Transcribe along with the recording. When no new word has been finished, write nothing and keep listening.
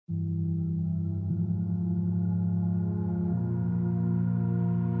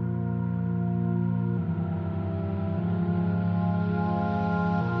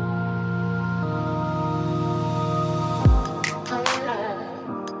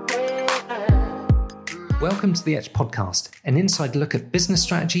Welcome to the Etch Podcast, an inside look at business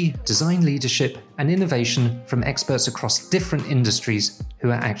strategy, design leadership, and innovation from experts across different industries who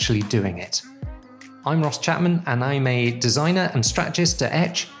are actually doing it. I'm Ross Chapman, and I'm a designer and strategist at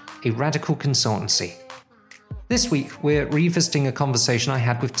Etch, a radical consultancy. This week, we're revisiting a conversation I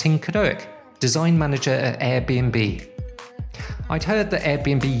had with Kadoic, design manager at Airbnb. I'd heard that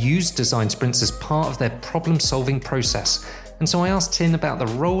Airbnb used design sprints as part of their problem-solving process, and so I asked Tin about the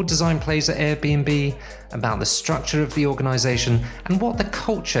role design plays at Airbnb, about the structure of the organisation, and what the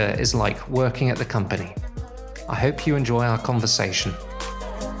culture is like working at the company. I hope you enjoy our conversation.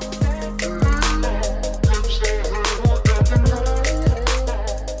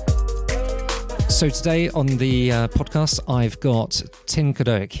 So today on the podcast, I've got Tin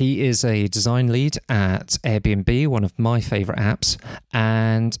Kadoic. He is a design lead at Airbnb, one of my favourite apps.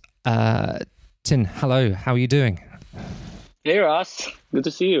 And Tin, hello, how are you doing? Hey Ross, good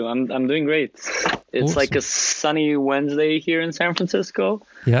to see you. I'm doing great. It's awesome. Like a sunny Wednesday here in San Francisco.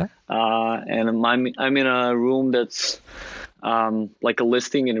 Yeah. And I'm in a room that's like a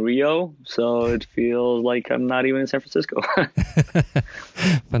listing in Rio, so it feels like I'm not even in San Francisco.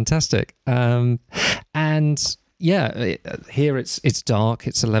 Fantastic. And yeah, here it's dark.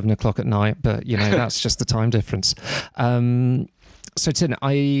 It's 11 o'clock at night, but you know that's just the time difference. So Tin,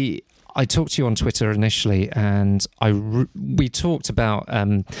 I talked to you on Twitter initially, and we talked about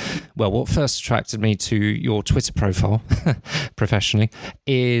what first attracted me to your Twitter profile professionally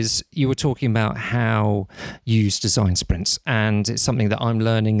is you were talking about how you use design sprints, and it's something that I'm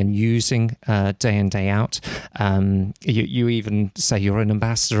learning and using day in, day out. You even say you're an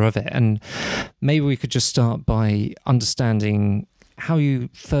ambassador of it, and maybe we could just start by understanding how you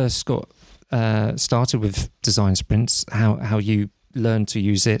first got started with design sprints, how you learn to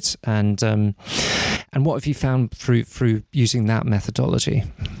use it, and what have you found through using that methodology?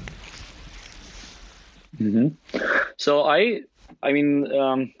 Mm-hmm. So I mean,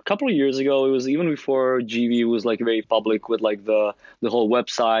 a couple of years ago, it was even before GV was like very public with like the whole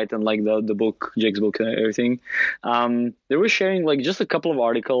website and like the book, Jake's book and everything. They were sharing like just a couple of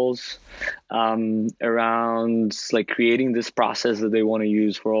articles around like creating this process that they want to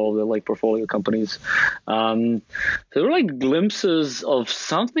use for all the like portfolio companies. There were like glimpses of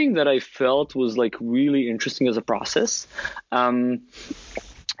something that I felt was like really interesting as a process.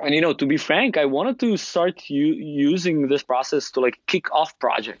 And, you know, to be frank, I wanted to start using this process to like kick off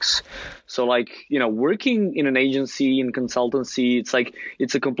projects. So like, you know, working in an agency, in consultancy,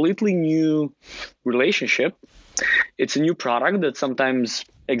 it's a completely new relationship. It's a new product that sometimes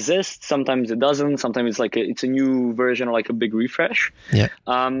exists, sometimes it doesn't, sometimes it's a new version or like a big refresh. Yeah.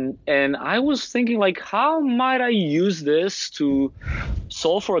 And I was thinking like, how might I use this to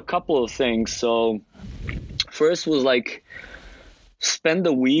solve for a couple of things? So first was like, spend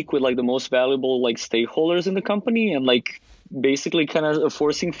a week with like the most valuable like stakeholders in the company and like basically kind of a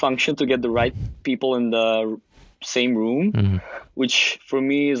forcing function to get the right people in the same room, which for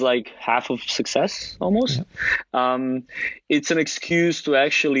me is like half of success almost. Yeah. It's an excuse to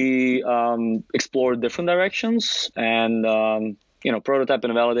actually explore different directions and you know, prototype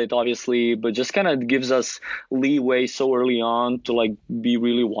and validate obviously, but just kind of gives us leeway so early on to like be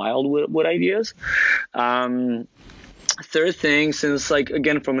really wild with ideas. Third thing, since like,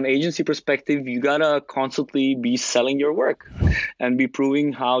 again, from an agency perspective, you gotta constantly be selling your work and be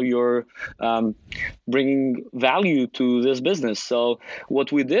proving how you're bringing value to this business. So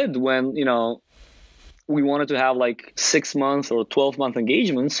what we did when, you know, we wanted to have like 6 month or 12-month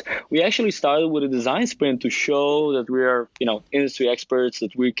engagements, we actually started with a design sprint to show that we are, you know, industry experts,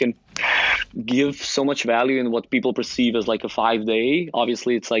 that we can give so much value in what people perceive as like a 5-day.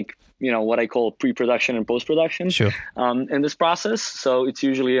 Obviously, it's like, you know, what I call pre-production and post-production. Sure. In this process. So it's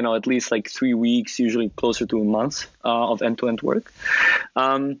usually, you know, at least like 3 weeks, usually closer to a month of end-to-end work.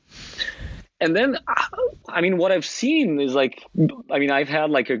 And then, I mean, what I've seen is like, I mean, I've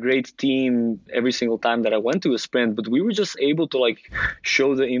had like a great team every single time that I went to a sprint, but we were just able to like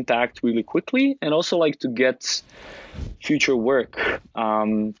show the impact really quickly and also like to get future work.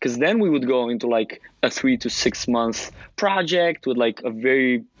 Because then we would go into like a 3 to 6 month project with like a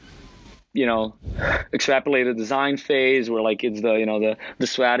very, you know, extrapolated design phase where like it's the, you know, the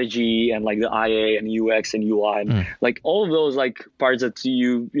strategy and like the IA and UX and UI and like all of those like parts that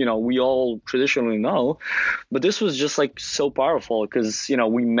you know, we all traditionally know. But this was just like so powerful because, you know,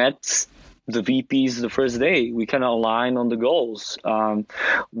 we met the VPs the first day. We kind of aligned on the goals.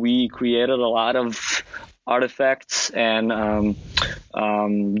 We created a lot of artifacts and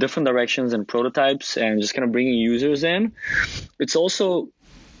different directions and prototypes and just kind of bringing users in. It's also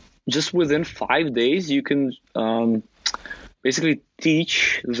just within 5 days, you can basically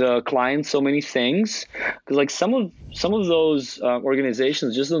teach the client so many things, because like some of those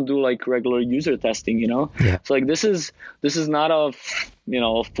organizations just don't do like regular user testing, Yeah. so like this is not a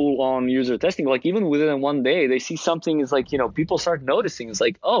a full on user testing. Like even within one day they see something is like, people start noticing, it's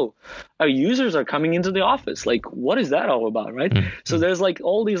like, oh, our users are coming into the office, like what is that all about, right? So there's like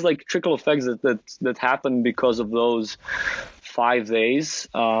all these like trickle effects that happen because of those 5 days.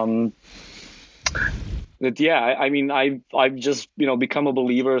 That yeah, I mean I've just become a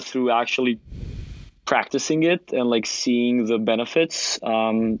believer through actually practicing it and like seeing the benefits.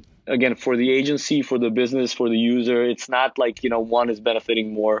 Again, for the agency, for the business, for the user, it's not like one is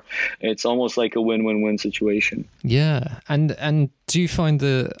benefiting more. It's almost like a win-win-win situation. Yeah, and do you find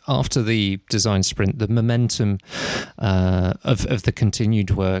that after the design sprint, the momentum of the continued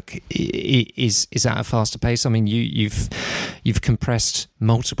work is at a faster pace? I mean, you've compressed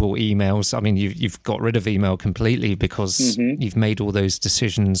multiple emails. I mean, you've got rid of email completely because you've made all those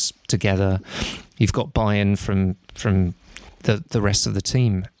decisions together. You've got buy-in from the rest of the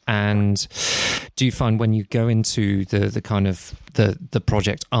team. And do you find when you go into the kind of the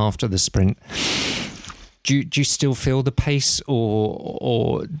project after the sprint, do you still feel the pace,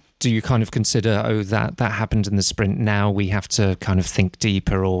 or do you kind of consider, oh, that happened in the sprint, now we have to kind of think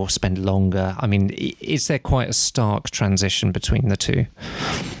deeper or spend longer? I mean, is there quite a stark transition between the two?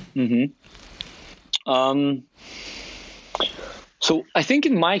 So I think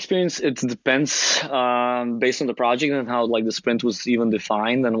in my experience, it depends based on the project and how like the sprint was even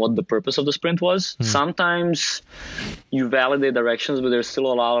defined and what the purpose of the sprint was. Sometimes you validate directions, but there's still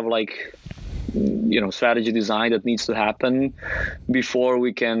a lot of like, strategy design that needs to happen before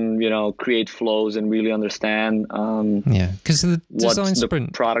we can, create flows and really understand. Because the design sprint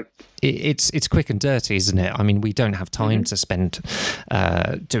the product. It's quick and dirty, isn't it? I mean, we don't have time to spend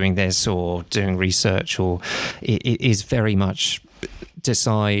doing this or doing research, or it is very much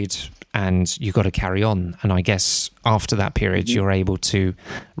decide and you've got to carry on. And I guess after that period, you're able to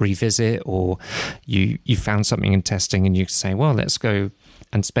revisit, or you found something in testing and you say, well, let's go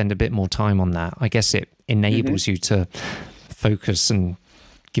and spend a bit more time on that. I guess it enables you to focus and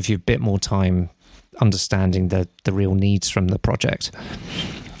give you a bit more time understanding the real needs from the project.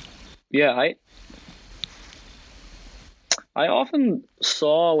 Yeah, I often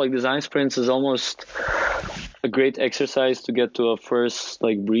saw like design sprints as almost a great exercise to get to a first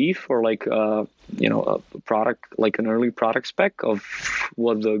like brief, or like a product, like an early product spec of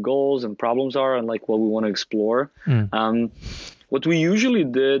what the goals and problems are and like what we want to explore. What we usually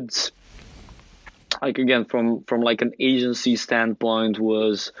did, like again from like an agency standpoint,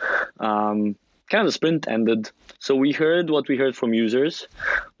 was kind of the sprint ended. So we heard what we heard from users.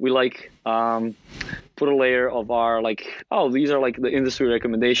 We like put a layer of our like, oh, these are like the industry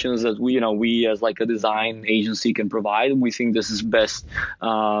recommendations that we as like a design agency can provide. We think this is best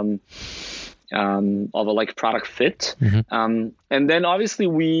of a like product fit. And then obviously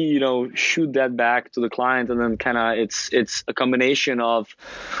we shoot that back to the client, and then kind of it's a combination of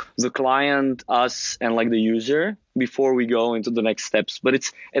the client, us, and like the user before we go into the next steps. But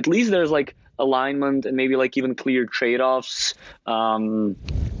it's at least there's like alignment and maybe like even clear trade-offs.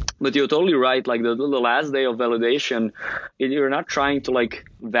 But you're totally right. Like the last day of validation, you're not trying to like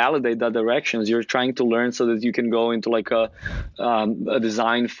validate that directions. You're trying to learn so that you can go into like a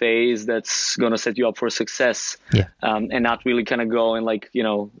design phase that's going to set you up for success. And not really kind of go in like,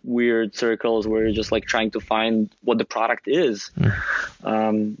 weird circles where you're just like trying to find what the product is.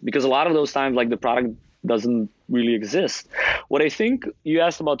 Because a lot of those times, like the product doesn't really exist. What I think you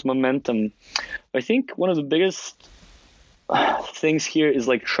asked about momentum, I think one of the biggest things here is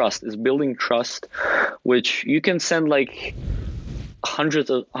like trust, is building trust, which you can send like hundreds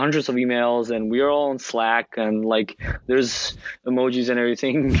of emails, and we are all on Slack, and like there's emojis and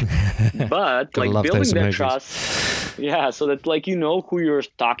everything, but like building that trust, so that like who you're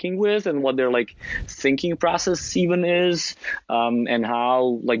talking with and what their like thinking process even is, and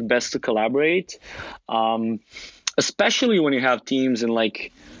how like best to collaborate, especially when you have teams in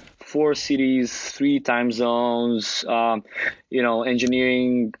like 4 cities, 3 time zones,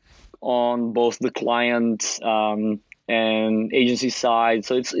 engineering on both the client and agency side.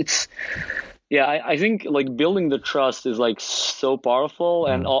 So it's I think like building the trust is like so powerful.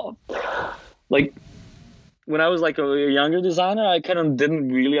 And like when I was like a younger designer, I kind of didn't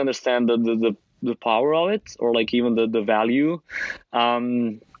really understand the power of it, or like even the value.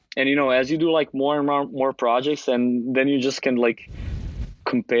 And as you do like more and more projects, and then you just can like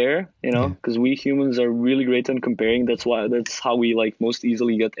compare, because we humans are really great on comparing. That's how we like most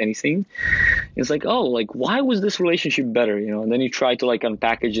easily get anything. It's like, oh, like why was this relationship better, and then you try to like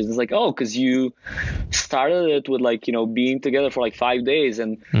unpackage it. It's like, oh, because you started it with like, being together for like 5 days,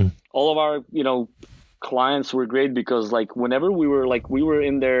 and all of our, clients were great because like whenever we were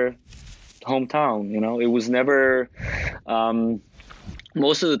in their hometown, it was never,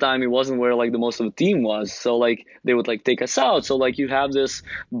 most of the time it wasn't where like the most of the team was. So like they would like take us out. So like you have this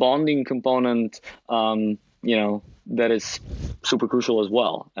bonding component, that is super crucial as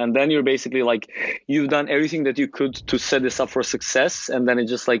well. And then you're basically like, you've done everything that you could to set this up for success. And then it's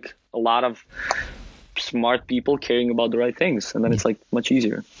just like a lot of smart people caring about the right things. And then it's like much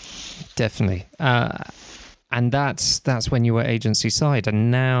easier. Definitely. And that's when you were agency side,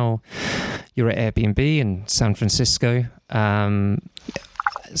 and now you're at Airbnb in San Francisco.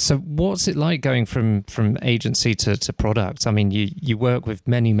 So what's it like going from agency to product? I mean, you work with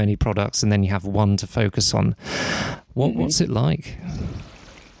many, many products, and then you have one to focus on. What's it like?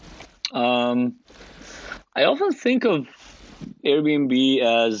 I often think of Airbnb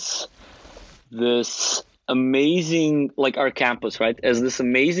as this amazing, like our campus, right? As this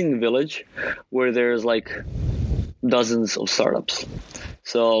amazing village where there's like dozens of startups.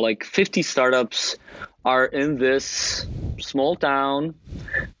 So like 50 startups are in this small town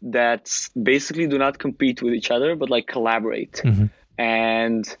that basically do not compete with each other, but like collaborate.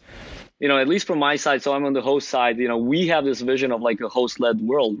 And, at least from my side, so I'm on the host side, we have this vision of like a host-led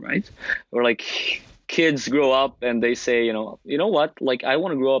world, right? Where like kids grow up and they say, you know what, like I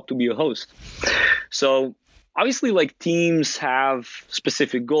want to grow up to be a host. So obviously like teams have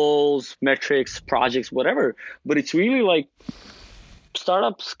specific goals, metrics, projects, whatever, but it's really like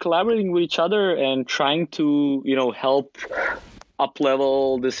startups collaborating with each other and trying to, help up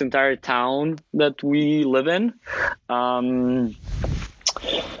level this entire town that we live in.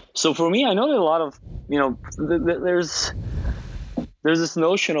 So for me, I know that a lot of, there's this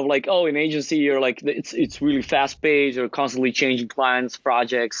notion of like, oh, in agency, you're like, it's really fast paced, or constantly changing clients,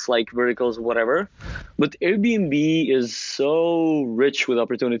 projects, like verticals, whatever. But Airbnb is so rich with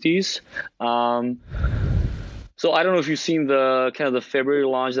opportunities. So I don't know if you've seen the kind of the February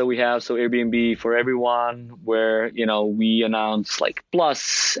launch that we have. So Airbnb for everyone, where, we announce like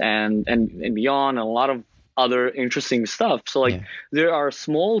Plus and beyond, and a lot of other interesting stuff. So like there are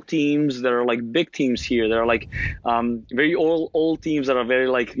small teams that are like big teams here. There are like very old teams that are very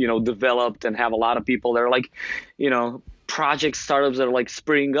like, developed and have a lot of people. There are like, project startups that are like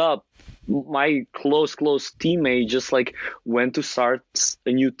springing up. My close teammate just like went to start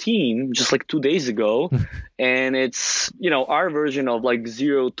a new team just like 2 days ago, and it's our version of like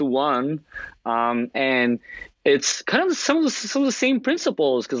 0 to 1, and it's kind of some of the same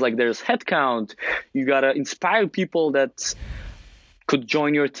principles, because like there's headcount. You gotta inspire people that could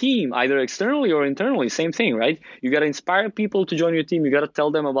join your team, either externally or internally. Same thing, right? You gotta inspire people to join your team. You gotta tell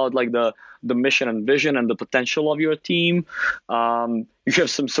them about like the mission and vision and the potential of your team. You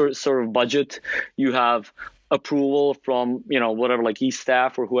have some sort of budget. You have approval from whatever, like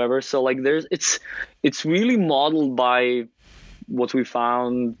e-staff or whoever. So like it's really modeled by what we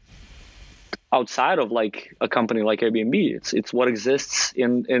found outside of like a company like Airbnb. It's what exists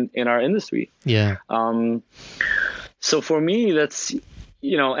in our industry. Yeah. So for me, that's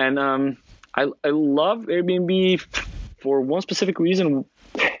and I love Airbnb for one specific reason,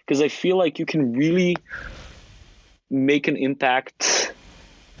 because I feel like you can really make an impact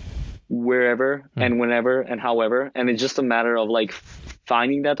wherever and whenever and however, and it's just a matter of like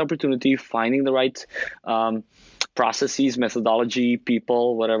finding that opportunity, finding the right processes, methodology,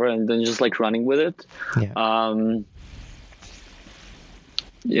 people, whatever, and then just like running with it.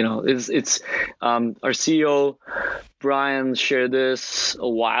 It's our CEO Brian shared this a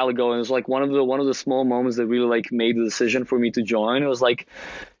while ago, and it was like one of the small moments that really like made the decision for me to join. It was like,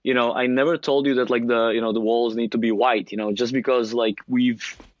 I never told you that like the walls need to be white, just because like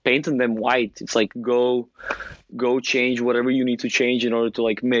we've painted them white. It's like go change whatever you need to change in order to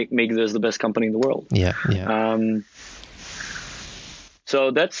like make this the best company in the world. So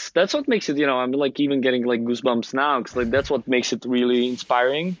that's what makes it, I'm like even getting like goosebumps now, because like that's what makes it really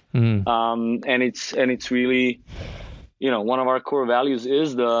inspiring. And it's really, one of our core values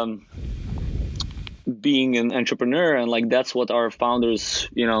is the being an entrepreneur, and like that's what our founders,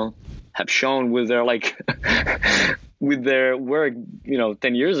 have shown with their like with their work,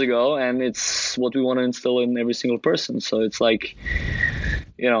 10 years ago, and it's what we want to instill in every single person. So it's like,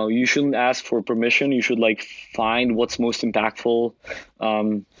 you shouldn't ask for permission. You should like find what's most impactful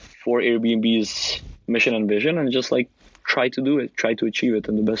for Airbnb's mission and vision, and just like try to do it, try to achieve it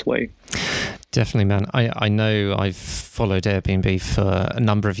in the best way. Definitely, man. I know I've followed Airbnb for a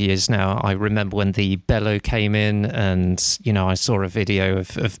number of years now. I remember when the Bello came in, and I saw a video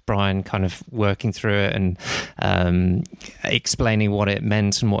of Brian kind of working through it and explaining what it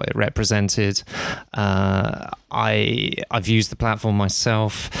meant and what it represented. I've used the platform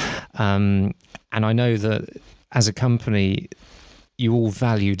myself, and I know that as a company, you all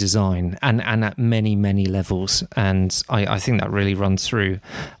value design and at many, many levels. And I think that really runs through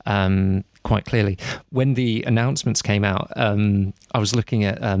quite clearly. When the announcements came out, I was looking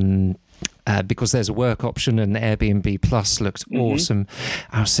at, because there's a work option and Airbnb Plus looked awesome.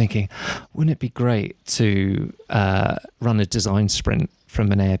 I was thinking, wouldn't it be great to run a design sprint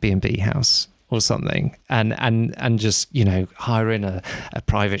from an Airbnb house or something, and just, hire in a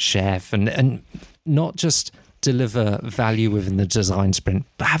private chef and not just deliver value within the design sprint,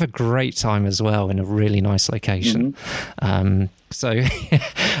 but have a great time as well in a really nice location. So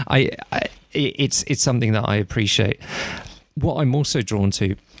it's something that I appreciate. What I'm also drawn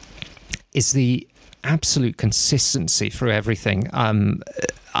to is the absolute consistency through everything.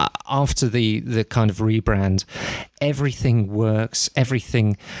 After the kind of rebrand, everything works.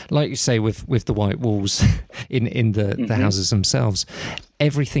 Everything, like you say, with the white walls in the houses themselves,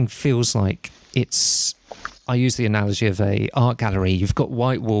 everything feels like it's. I use the analogy of a art gallery. You've got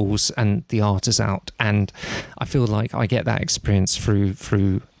white walls and the art is out, and I feel like I get that experience through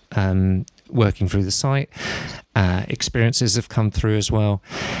working through the site. Experiences have come through as well.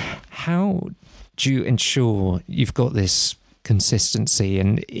 How do you ensure you've got this consistency,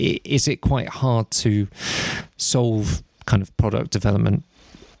 and is it quite hard to solve kind of product development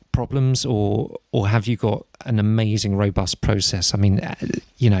problems, or have you got an amazing robust process? I mean,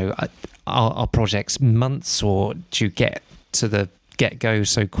 are projects months, or do you get to the get-go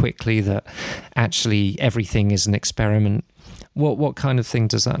so quickly that actually everything is an experiment? What kind of thing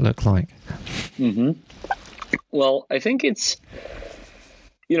does that look like? Well, I think it's,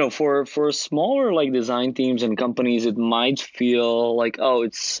 for smaller like design teams and companies, it might feel like, oh,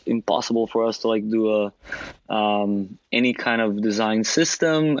 it's impossible for us to like do any kind of design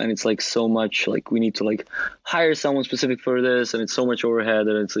system, and it's like so much like we need to like hire someone specific for this, and it's so much overhead,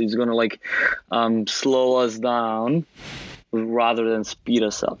 and it's going to like slow us down rather than speed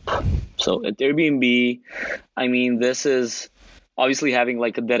us up. So at Airbnb, I mean, this is obviously having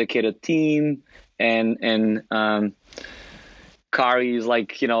like a dedicated team, and Kari is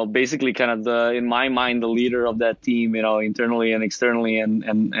like, basically kind of in my mind, the leader of that team, internally and externally.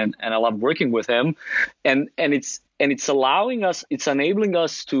 And I love working with him, and it's enabling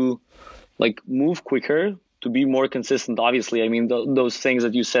us to like move quicker, to be more consistent. Obviously, I mean, those things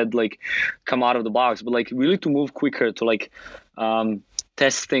that you said, like come out of the box, but like really to move quicker, to like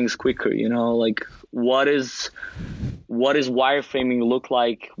test things quicker, like what is wireframing look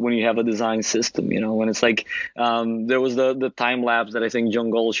like when you have a design system, when it's like there was the time lapse that I think John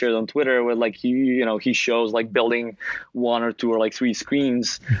Gold shared on Twitter, where like he shows like building one or two or like three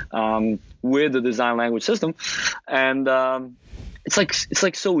screens with the design language system, and it's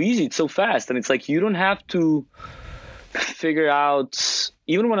like so easy, it's so fast, and it's like you don't have to figure out.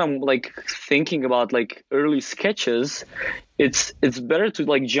 Even when I'm like thinking about like early sketches, it's better to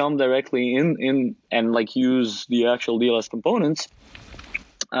like jump directly in and like use the actual DLS components,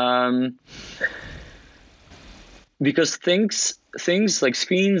 because things like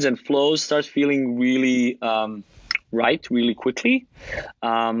screens and flows start feeling really right really quickly.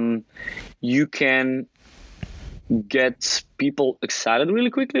 You can get people excited really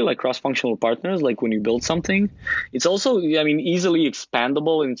quickly, like cross-functional partners. Like when you build something, it's also, I mean, easily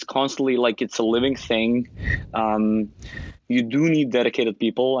expandable, and it's constantly like it's a living thing. You do need dedicated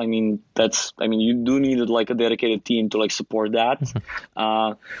people. I mean, you do need like a dedicated team to like support that.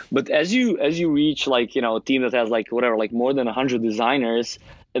 But as you reach like, a team that has like whatever, like more than 100 designers,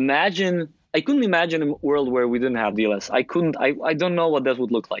 I couldn't imagine a world where we didn't have DLS. I don't know what that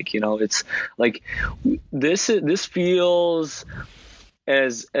would look like. It's like this feels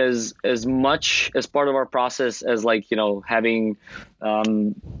as much as part of our process as like, having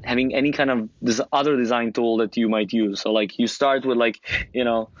any kind of this other design tool that you might use. So like you start with like,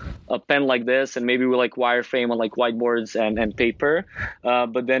 a pen like this, and maybe with like wireframe on like whiteboards and paper.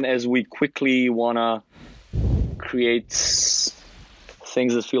 But then as we quickly want to create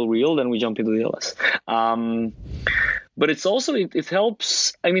things that feel real, then we jump into DLS. But it's also, it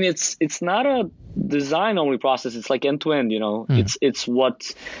helps. I mean, it's not a design only process. It's like end to end, it's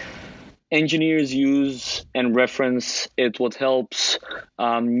what engineers use and reference. It's what helps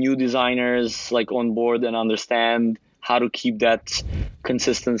new designers like on board and understand how to keep that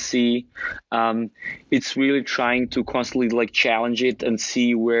consistency. It's really trying to constantly like challenge it and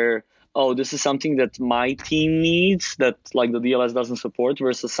see where oh, this is something that my team needs that like the DLS doesn't support,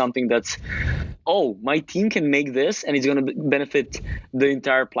 versus something that's, oh, my team can make this and it's going to benefit the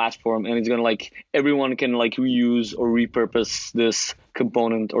entire platform, and it's going to like everyone can like reuse or repurpose this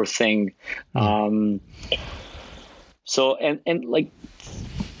component or thing. So and like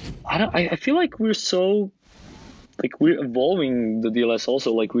I feel like we're evolving the DLS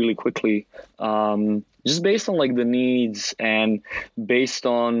also like really quickly, just based on like the needs and based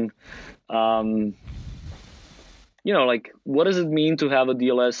on like what does it mean to have a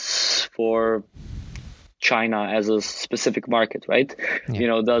DLS for China as a specific market, right?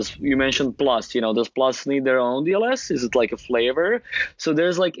 Yeah. You mentioned Plus, does Plus need their own DLS? Is it like a flavor? So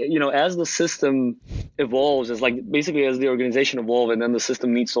there's like, as the system evolves, as like basically as the organization evolves and then the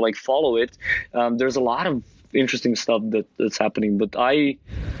system needs to like follow it, there's a lot of interesting stuff that's happening. But I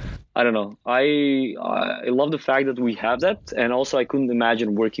don't know. I love the fact that we have that, and also I couldn't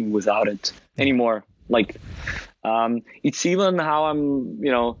imagine working without it anymore. Like, it's even how I'm,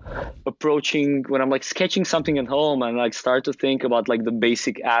 approaching when I'm like sketching something at home and like start to think about like the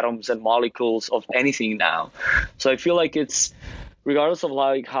basic atoms and molecules of anything now. So I feel like it's regardless of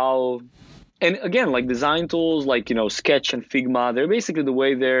like how. And again, like design tools like, Sketch and Figma, they're basically the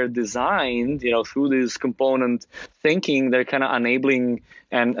way they're designed, through this component thinking, they're kind of enabling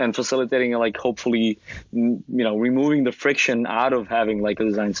and facilitating, like hopefully, removing the friction out of having like a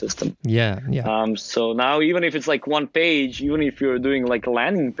design system. Yeah. So now even if it's like one page, even if you're doing like a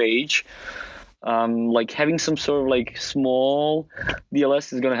landing page, like having some sort of like small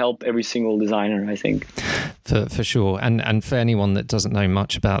DLS is going to help every single designer, I think. For sure. And for anyone that doesn't know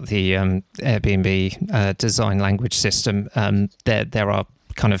much about the Airbnb design language system, there are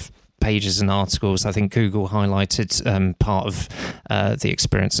kind of pages and articles. I think Google highlighted part of the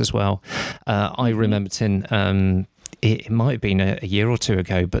experience as well. I remember, Tim, it might have been a year or two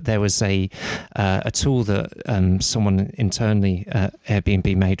ago, but there was a tool that someone internally at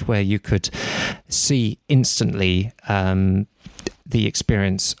Airbnb made where you could see instantly the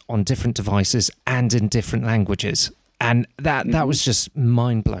experience on different devices and in different languages. And that was just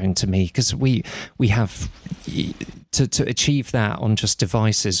mind-blowing to me, because we have to achieve that on just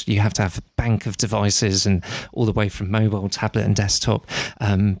devices, you have to have a bank of devices, and all the way from mobile, tablet and desktop.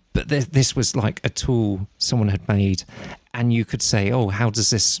 But this was like a tool someone had made, and you could say, oh, how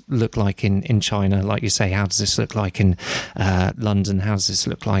does this look like in China? Like you say, how does this look like in London? How does this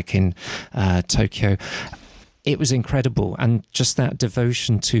look like in Tokyo? It was incredible. And just that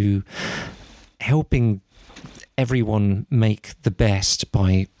devotion to helping everyone make the best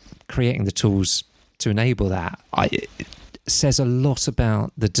by creating the tools to enable that, it says a lot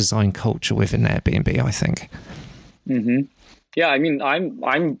about the design culture within Airbnb, I think. Mm-hmm. Yeah, I mean,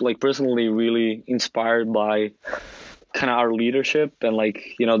 I'm like personally really inspired by kind of our leadership, and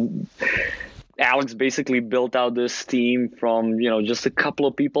like, Alex basically built out this team from, just a couple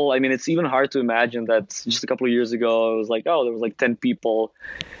of people. I mean, it's even hard to imagine that just a couple of years ago, it was like, oh, there was like 10 people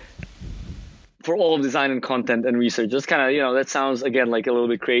for all of design and content and research. Just kind of, that sounds again like a little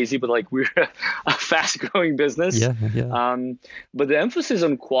bit crazy, but like we're a fast growing business. Yeah. But the emphasis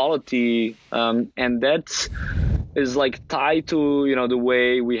on quality, and that is like tied to, the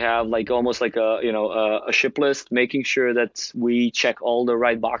way we have like almost like a ship list, making sure that we check all the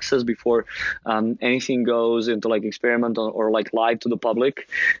right boxes before anything goes into like experiment or like live to the public,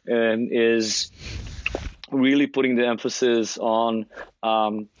 is really putting the emphasis on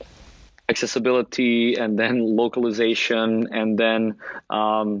accessibility, and then localization, and then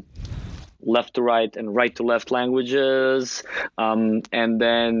left to right and right to left languages, and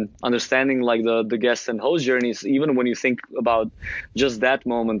then understanding like the guest and host journeys. Even when you think about just that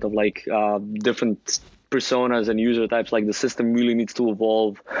moment of like different personas and user types, like the system really needs to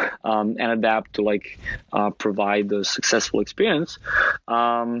evolve and adapt to like provide the successful experience.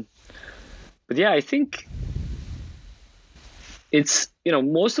 But yeah, I think it's,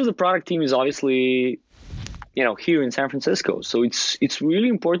 most of the product team is obviously, here in San Francisco. So it's really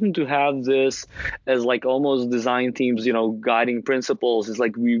important to have this as like almost design teams, guiding principles. It's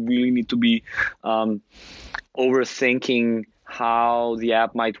like we really need to be overthinking how the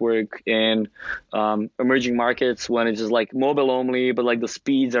app might work in emerging markets when it's just like mobile only, but like the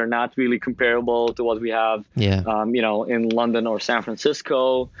speeds are not really comparable to what we have, in London or San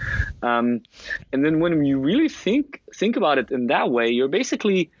Francisco. And then when you really think about it in that way, you're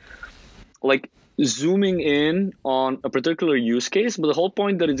basically like zooming in on a particular use case, but the whole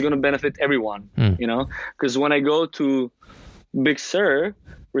point that it's going to benefit everyone, because when I go to Big Sur,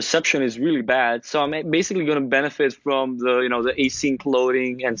 reception is really bad. So I'm basically going to benefit from the async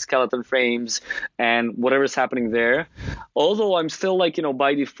loading and skeleton frames and whatever's happening there. Although I'm still like,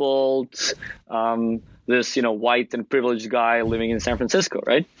 by default, this, white and privileged guy living in San Francisco,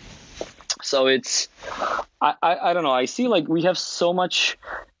 right? So it's, I don't know. I see like we have so much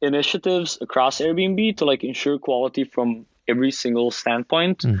initiatives across Airbnb to like ensure quality from every single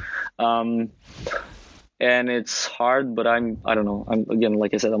standpoint. And it's hard, but I don't know. I'm, again,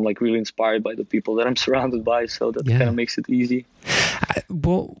 like I said, I'm like really inspired by the people that I'm surrounded by. So that kind of makes it easy.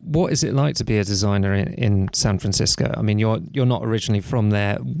 What is it like to be a designer in San Francisco? I mean, you're not originally from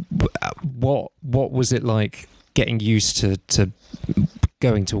there. What was it like getting used to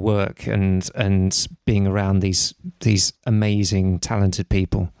going to work and being around these amazing, talented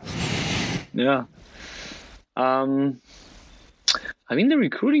people? Yeah. I mean, the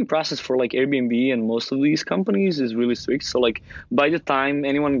recruiting process for like Airbnb and most of these companies is really strict. So like by the time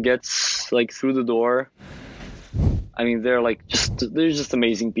anyone gets like through the door, I mean, they're just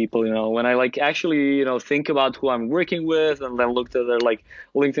amazing people, When I like actually, think about who I'm working with and then looked at their like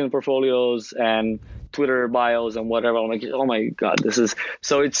LinkedIn portfolios and Twitter bios and whatever, I'm like, oh my God, this is,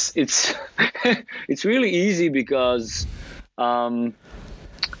 so it's it's really easy because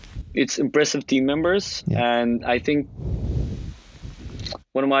it's impressive team members. And I think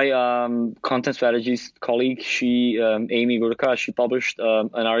one of my content strategies colleague, Amy Gurka, she published an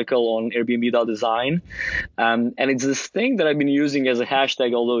article on Airbnb.design. And it's this thing that I've been using as a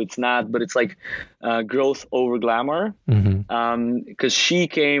hashtag, although it's not, but it's like growth over glamour. Because she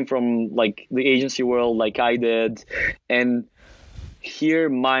came from like the agency world like I did. And here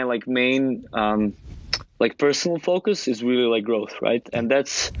my like main like personal focus is really like growth, right? And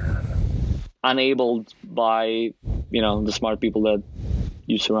that's enabled by, the smart people that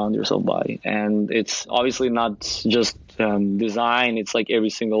you surround yourself by. And it's obviously not just design, it's like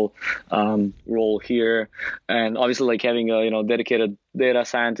every single role here. And obviously like having a dedicated data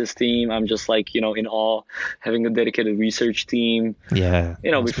scientist team, I'm just like in awe. Having a dedicated research team,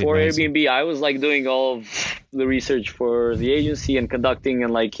 before Airbnb I was like doing all of the research for the agency and conducting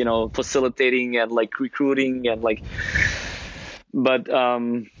and like facilitating and like recruiting and like, but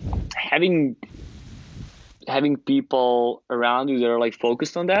having people around you that are like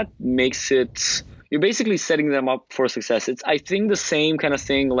focused on that makes it, you're basically setting them up for success. It's, I think, the same kind of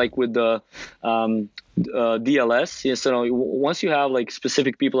thing like with the DLS. Yeah, so once you have like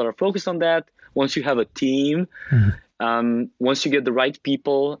specific people that are focused on that, once you have a team, once you get the right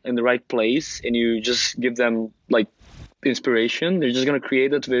people in the right place and you just give them like inspiration, they're just going to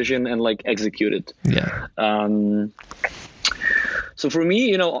create that vision and like execute it. So for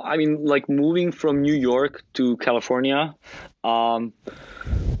me, I mean, like moving from New York to California, I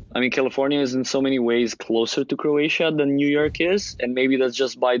mean, California is in so many ways closer to Croatia than New York is. And maybe that's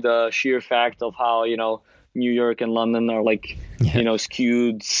just by the sheer fact of how, New York and London are like,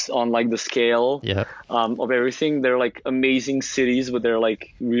 skewed on like the scale of everything. They're like amazing cities, but they're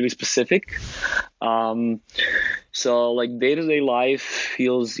like really specific. So like day-to-day life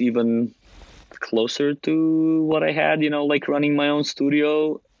feels even closer to what I had, like running my own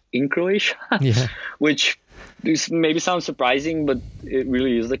studio in Croatia, which maybe sounds surprising, but it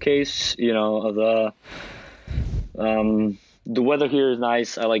really is the case. The weather here is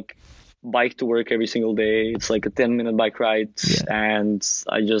nice. I like bike to work every single day. It's like a 10-minute bike ride, and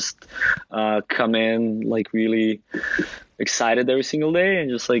I just come in like really excited every single day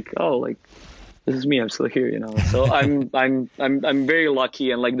and just like, oh, like this is me, I'm still here, So I'm very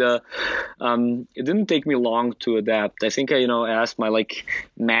lucky, and like it didn't take me long to adapt. I think I asked my like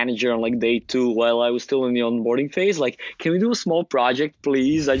manager on like day 2 while I was still in the onboarding phase, like, can we do a small project,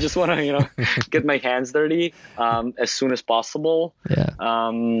 please? I just want to get my hands dirty as soon as possible.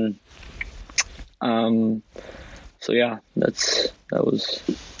 So yeah, that was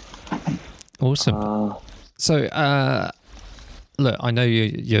awesome. So look, I know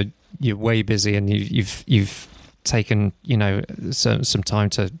you're way busy, and you've taken some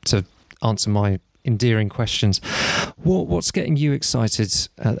time to answer my endearing questions. What's getting you excited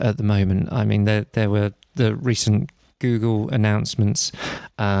at the moment? I mean, there were the recent Google announcements.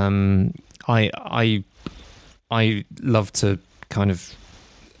 I love to kind of.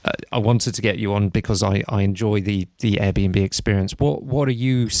 I wanted to get you on because I enjoy the Airbnb experience. What are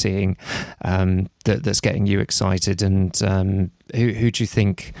you seeing that's getting you excited, and who do you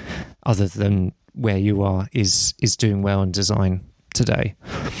think, other than where you are, is doing well in design today?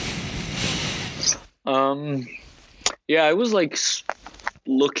 I was like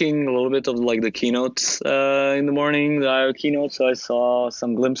looking a little bit of like the keynotes in the morning, the IO keynote. So I saw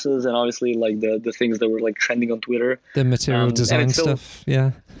some glimpses, and obviously like the things that were like trending on Twitter. The material design stuff,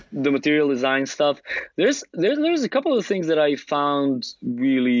 yeah. The material design stuff. There's a couple of things that I found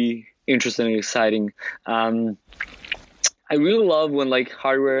really interesting and exciting. I really love when like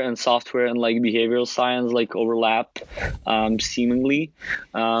hardware and software and like behavioral science like overlap seemingly.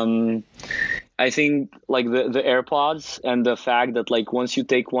 I think like the AirPods and the fact that like once you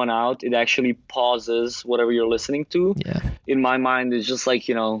take one out, it actually pauses whatever you're listening to. Yeah. In my mind, it's just like,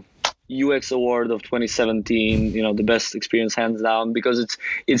 UX award of 2017, the best experience hands down, because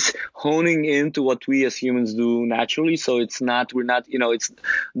it's honing into what we as humans do naturally. So it's the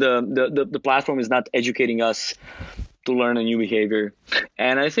platform is not educating us to learn a new behavior.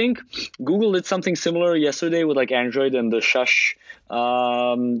 And I think Google did something similar yesterday with like Android and the shush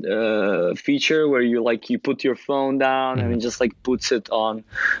feature, where you put your phone down and it just like puts it on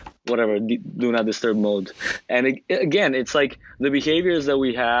whatever do not disturb mode. And again, it's like the behaviors that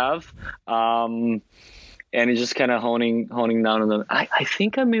we have, and it's just kind of honing down on them. I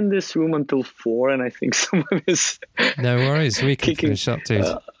think I'm in this room until 4, and I think someone is no worries, we can finish up, dude.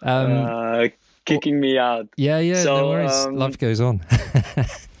 Kicking me out. Yeah, so, no worries. Life goes on.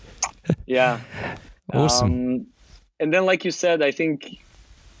 Yeah. Awesome. And then, like you said, I think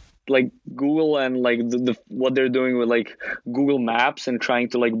like Google and like the what they're doing with like Google Maps and trying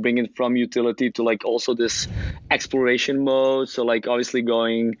to like bring it from utility to like also this exploration mode. So like obviously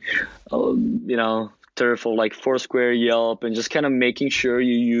going, turf of like Foursquare, Yelp, and just kind of making sure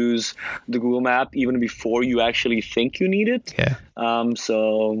you use the Google Map even before you actually think you need it. Yeah.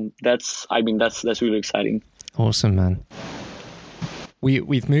 So that's really exciting. Awesome, man.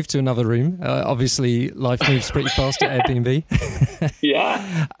 We've moved to another room. Obviously, life moves pretty fast at Airbnb.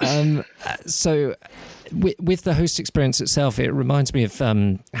 Yeah. So with the host experience itself, it reminds me of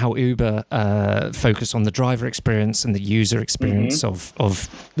how Uber focus on the driver experience and the user experience of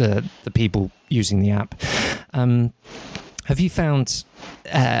the people using the app. Have you found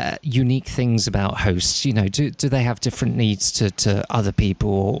unique things about hosts? Do they have different needs to other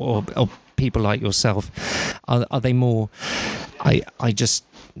people or people like yourself? Are they more, I just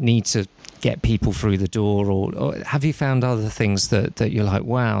need to get people through the door, or have you found other things that you're like,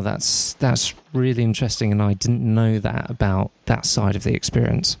 wow, that's really interesting, and I didn't know that about that side of the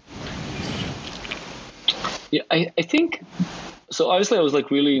experience? Yeah, I think so. Obviously, I was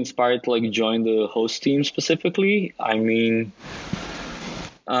like really inspired to like join the host team specifically. I mean,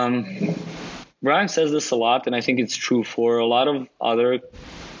 Brian says this a lot, and I think it's true for a lot of other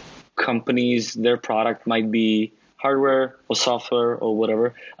companies. Their product might be hardware or software or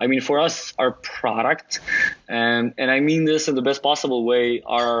whatever. I mean, for us, our product, and I mean this in the best possible way,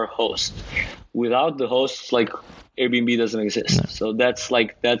 are our hosts. Without the hosts, like Airbnb doesn't exist. No. So that's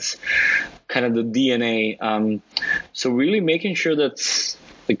kind of the DNA. So really making sure that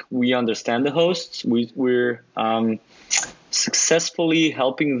like we understand the hosts, we're successfully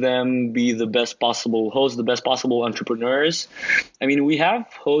helping them be the best possible hosts, the best possible entrepreneurs. I mean, we have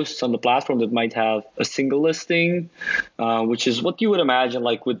hosts on the platform that might have a single listing, which is what you would imagine,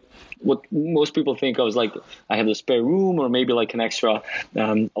 like with what most people think of as like, I have a spare room or maybe like an extra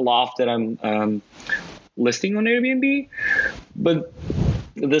loft that I'm listing on Airbnb. But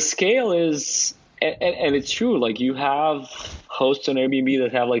the scale is, and it's true, like you have hosts on Airbnb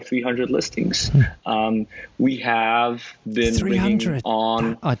that have like 300 listings. We have been 300 bringing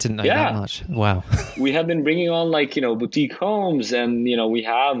on. I didn't know that much. Wow. We have been bringing on like, boutique homes, and, we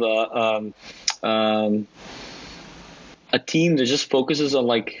have a team that just focuses on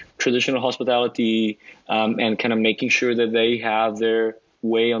like traditional hospitality, and kind of making sure that they have their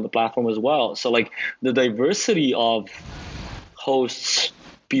way on the platform as well. So like the diversity of hosts,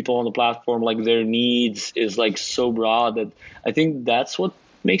 people on the platform, like their needs is like so broad that I think that's what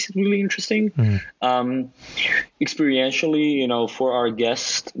makes it really interesting. Experientially, for our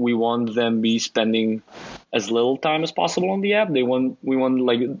guests, we want them be spending as little time as possible on the app. We want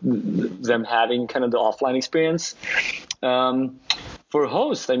like them having kind of the offline experience. For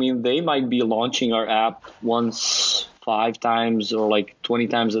hosts, I mean, they might be launching our app once 5 times or like 20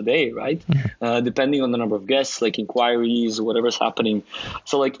 times a day, right? Depending on the number of guests, like inquiries, whatever's happening.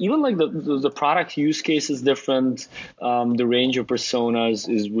 So like even like the product use case is different. The range of personas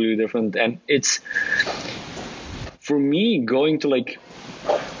is really different. And it's, for me, going to like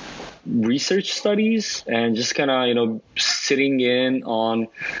research studies and just kind of, sitting in on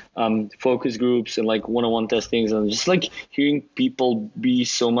focus groups and like one-on-one testings, and just like hearing people be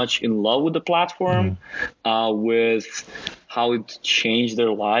so much in love with the platform, with how it changed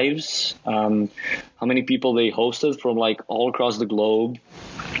their lives, how many people they hosted from like all across the globe.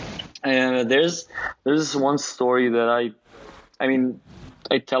 And there's this one story that I mean,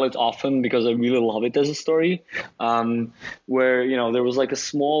 I tell it often because I really love it as a story, where, you know, there was like a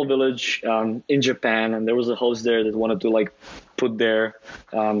small village in Japan, and there was a host there that wanted to like put their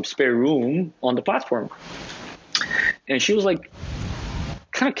spare room on the platform. And she was like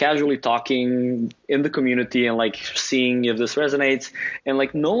kind of casually talking in the community and like seeing if this resonates. And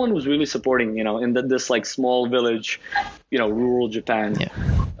like no one was really supporting, you know, in this like small village, you know, rural Japan. Yeah.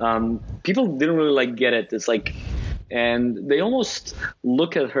 People didn't really like get it. It's like, and they almost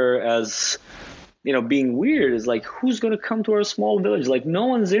look at her as, you know, being weird. Is like, who's going to come to our small village? Like, no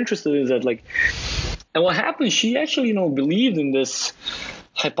one's interested in that. Like, and what happened, she actually, you know, believed in this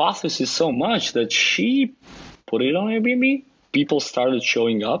hypothesis so much that she put it on Airbnb. People started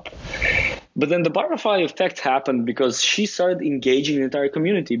showing up. But then the butterfly effect happened because she started engaging the entire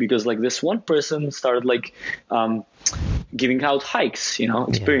community, because like this one person started like giving out hikes, you know,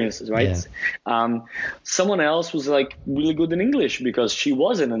 experiences, yeah. Right? Yeah. Someone else was like really good in English because she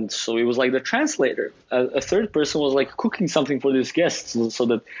wasn't, and so it was like the translator. A third person was like cooking something for these guests so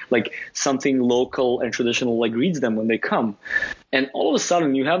that like something local and traditional like greets them when they come. And all of a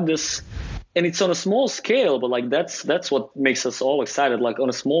sudden you have this. And it's on a small scale, but like that's what makes us all excited. Like on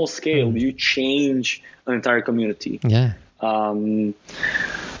a small scale, you change an entire community. Yeah.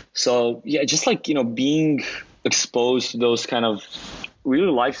 So yeah, just like, you know, being exposed to those kind of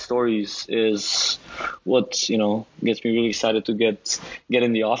real life stories is what, you know, gets me really excited to get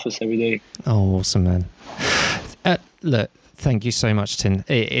in the office every day. Oh, awesome, man. Look, thank you so much, Tin.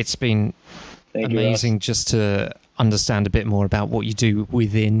 It's been amazing just to understand a bit more about what you do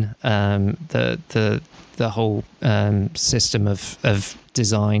within the whole system of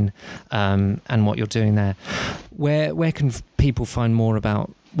design and what you're doing there. Where can people find more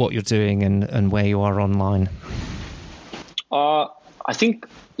about what you're doing and where you are online? I think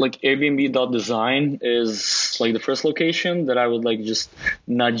like Airbnb.design is like the first location that I would like just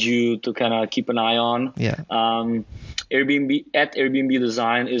nudge you to kind of keep an eye on. Yeah. Airbnb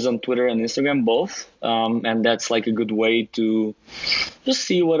Design is on Twitter and Instagram both, and that's like a good way to just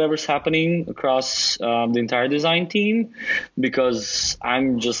see whatever's happening across the entire design team, because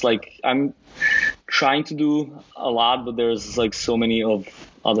I'm trying to do a lot, but there's like so many of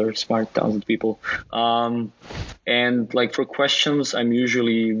other smart, talented people. And like for questions, I'm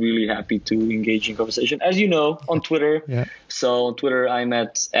usually really happy to engage in conversation, as you know, on Twitter. Yeah. So on Twitter, I'm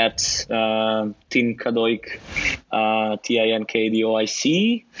at Tin Kadoic,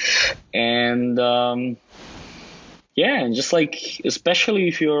 TINKDOIC. And yeah, and just like, especially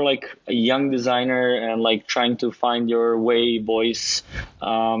if you're like a young designer and like trying to find your voice.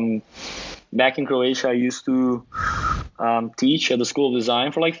 Back in Croatia, I used to teach at the School of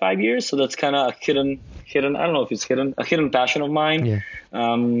Design for like 5 years. So that's kind of a hidden, I don't know if it's hidden, a hidden passion of mine. Yeah.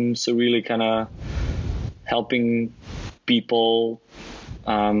 So really kind of helping people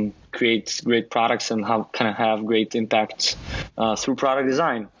create great products and have great impact through product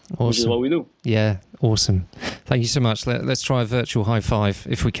design. Awesome. Which is what we do. Yeah, awesome. Thank you so much. Let's try a virtual high five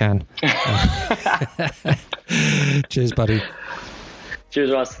if we can. Cheers, buddy.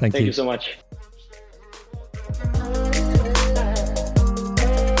 Cheers, Ross. Thank you so much.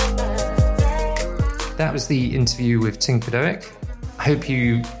 That was the interview with Tin Kadoic. I hope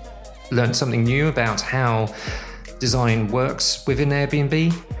you learned something new about how design works within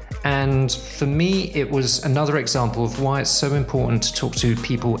Airbnb. And for me, it was another example of why it's so important to talk to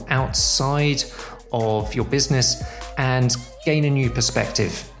people outside of your business and gain a new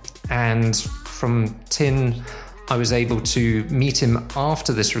perspective. And from Tin, I was able to meet him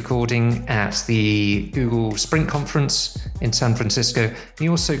after this recording at the Google Sprint Conference in San Francisco. He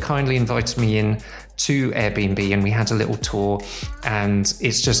also kindly invited me in to Airbnb and we had a little tour, and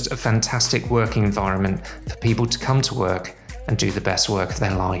it's just a fantastic working environment for people to come to work and do the best work of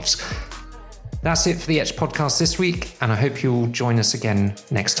their lives. That's it for the Etch podcast this week, and I hope you'll join us again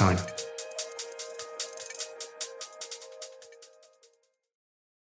next time.